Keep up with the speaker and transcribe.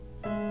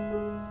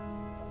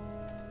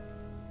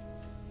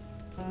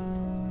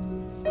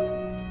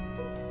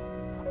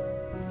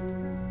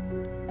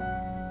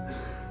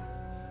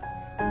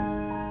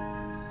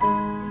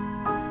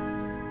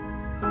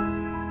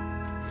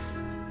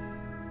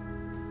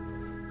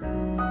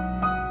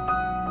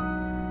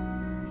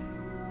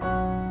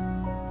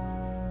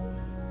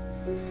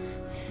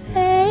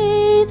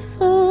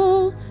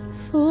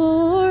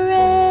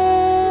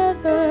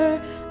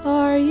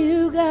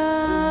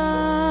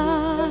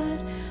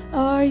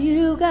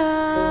you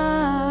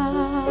God?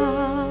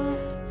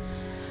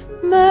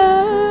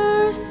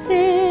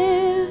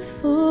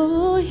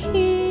 Merciful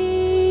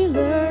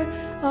healer,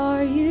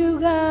 are you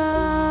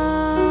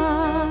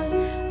God?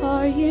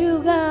 Are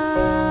you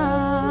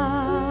God?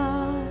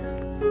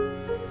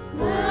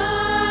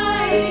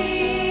 Mighty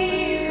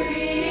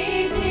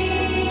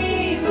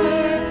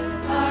Redeemer,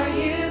 are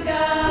you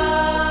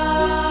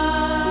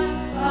God?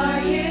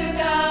 Are you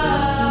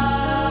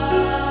God?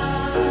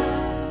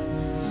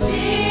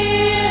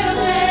 Shield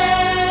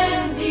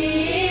and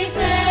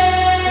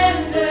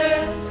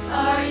defender,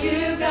 are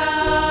you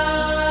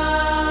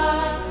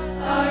God?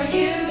 Are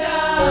you God?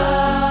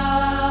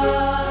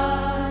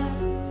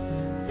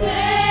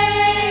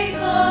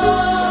 Faithful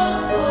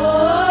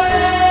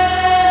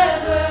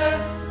forever,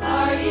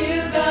 are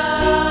you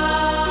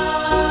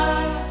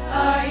God?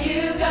 Are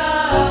you God?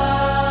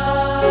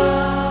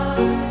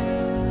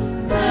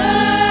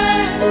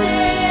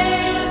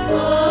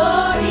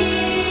 Merciful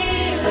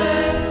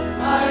healer,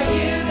 are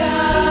you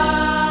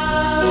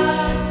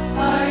God?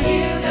 Are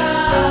you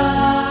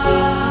God?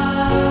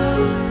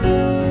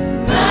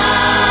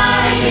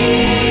 Mighty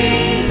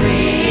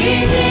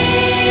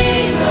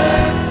Redeemer,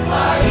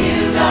 are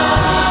you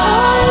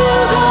God?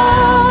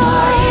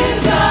 Are you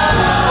God?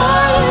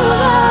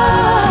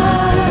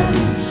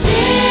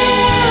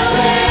 Shield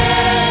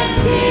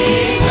and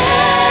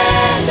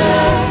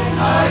defender,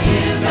 are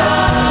you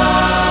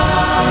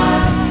God?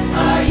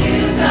 Are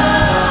you God?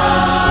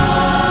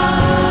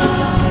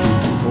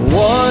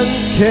 One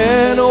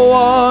can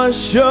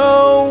wash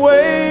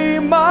away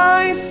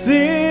my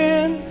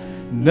sin,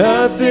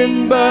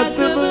 nothing but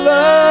the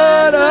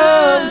blood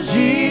of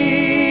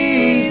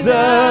Jesus.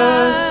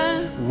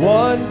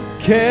 One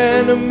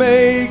can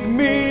make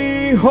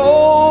me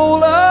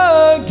whole